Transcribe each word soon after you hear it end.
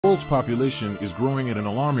world's population is growing at an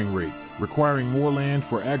alarming rate, requiring more land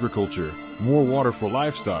for agriculture, more water for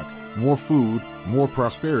livestock, more food, more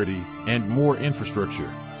prosperity, and more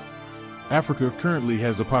infrastructure. Africa currently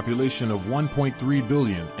has a population of 1.3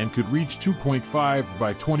 billion and could reach 2.5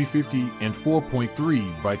 by 2050 and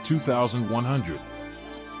 4.3 by 2100.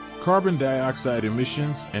 Carbon dioxide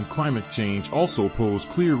emissions and climate change also pose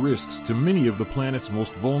clear risks to many of the planet's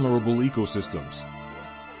most vulnerable ecosystems.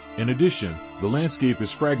 In addition, the landscape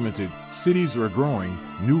is fragmented, cities are growing,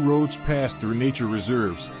 new roads pass through nature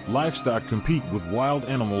reserves, livestock compete with wild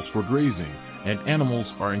animals for grazing, and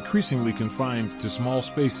animals are increasingly confined to small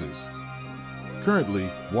spaces. Currently,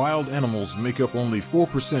 wild animals make up only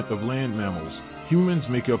 4% of land mammals, humans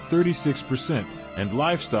make up 36%, and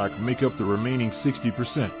livestock make up the remaining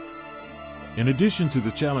 60%. In addition to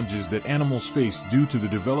the challenges that animals face due to the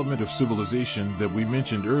development of civilization that we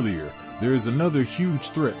mentioned earlier, there is another huge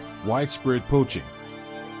threat: widespread poaching.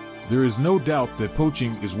 There is no doubt that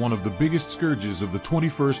poaching is one of the biggest scourges of the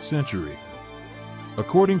 21st century.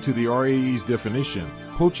 According to the RAE's definition,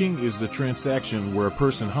 poaching is the transaction where a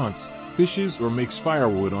person hunts, fishes, or makes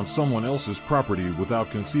firewood on someone else's property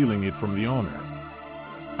without concealing it from the owner.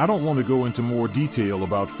 I don't want to go into more detail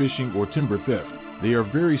about fishing or timber theft. They are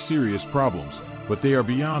very serious problems, but they are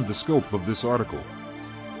beyond the scope of this article.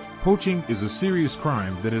 Poaching is a serious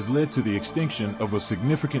crime that has led to the extinction of a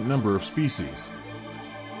significant number of species.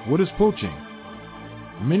 What is poaching?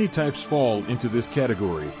 Many types fall into this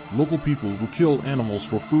category: local people who kill animals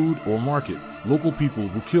for food or market, local people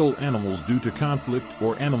who kill animals due to conflict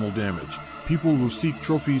or animal damage, people who seek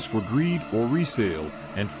trophies for greed or resale,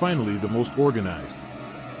 and finally the most organized: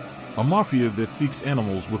 a mafia that seeks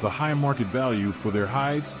animals with a high market value for their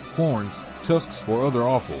hides, horns, tusks, or other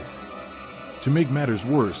offal. To make matters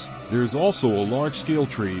worse, there is also a large-scale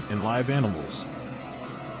trade in live animals.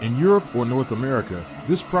 In Europe or North America,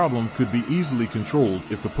 this problem could be easily controlled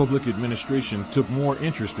if the public administration took more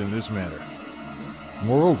interest in this matter.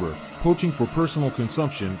 Moreover, poaching for personal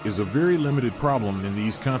consumption is a very limited problem in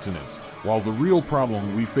these continents, while the real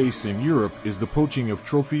problem we face in Europe is the poaching of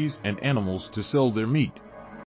trophies and animals to sell their meat.